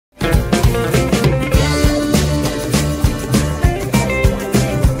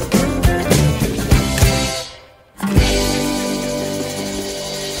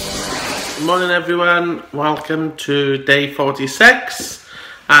Morning everyone, welcome to day 46,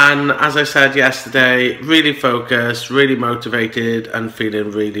 and as I said yesterday, really focused, really motivated and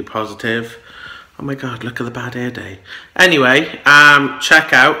feeling really positive. Oh my god, look at the bad hair day. Anyway,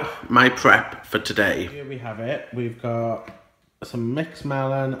 check out my prep for today. Here we have it. We've got some mixed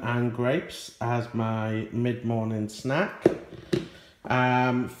melon and grapes as my mid-morning snack.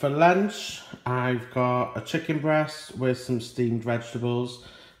 For lunch, I've got a chicken breast with some steamed vegetables.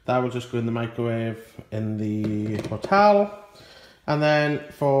 That will just go in the microwave in the hotel. And then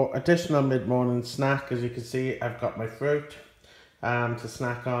for additional mid-morning snack, as you can see, I've got my fruit to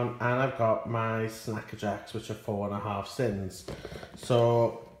snack on, and I've got my Snacker Jacks, which are 4.5 sins.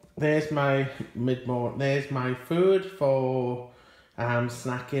 So there's my mid-morning, there's my food for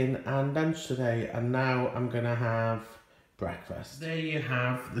snacking and lunch today. And now I'm gonna have breakfast. There you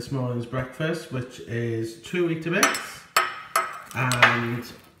have this morning's breakfast, which is 2 Weetabix, and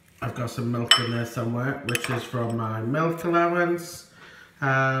I've got some milk in there somewhere, which is from my milk allowance.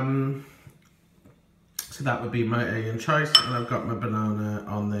 So that would be my A and choice, and I've got my banana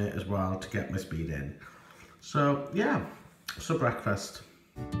on there as well to get my speed in. So yeah, so breakfast.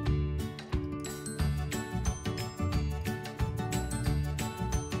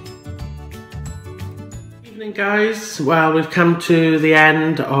 Evening guys, well, we've come to the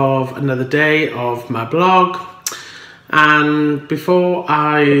end of another day of my blog, and before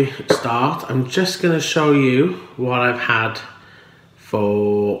I start, I'm just going to show you what I've had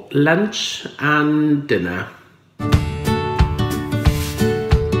for lunch and dinner.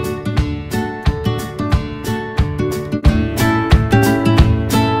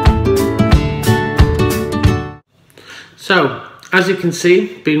 So as you can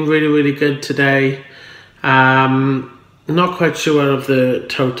see, been really good today. Not quite sure of the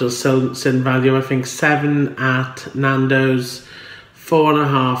total sin value. I think 7 at Nando's,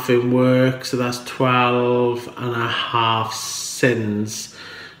 4.5 in work, so that's 12.5 sins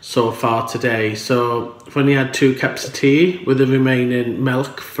so far today. So I've only had 2 cups of tea with the remaining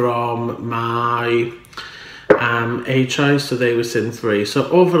milk from my A choice, so they were sin free. So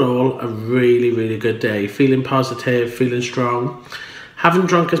overall, a really good day. Feeling positive, feeling strong. Haven't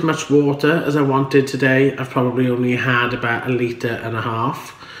drunk as much water as I wanted today. I've probably only had about 1.5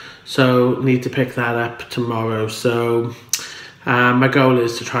 litres, so need to pick that up tomorrow. So my goal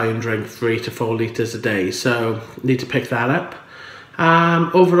is to try and drink 3 to 4 litres a day, so need to pick that up.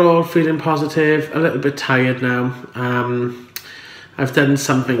 Overall, feeling positive, a little bit tired now. I've done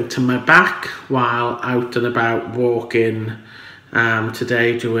something to my back while out and about walking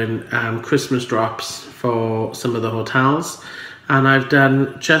today, doing Christmas drops for some of the hotels. And I've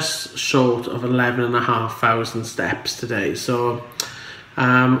done just short of 11,500 steps today. So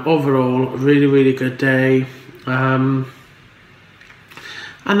overall, really good day. And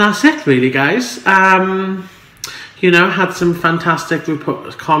that's it really, guys. You know, had some fantastic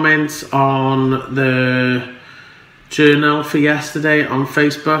comments on the journal for yesterday on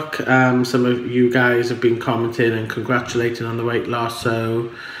Facebook. Some of you guys have been commenting and congratulating on the weight loss. So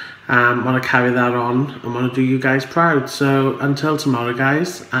want to carry that on and want to do you guys proud. So until tomorrow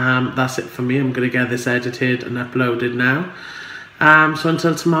guys, that's it for me. I'm going to get this edited and uploaded now. So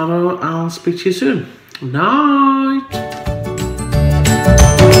until tomorrow, I'll speak to you soon. Night.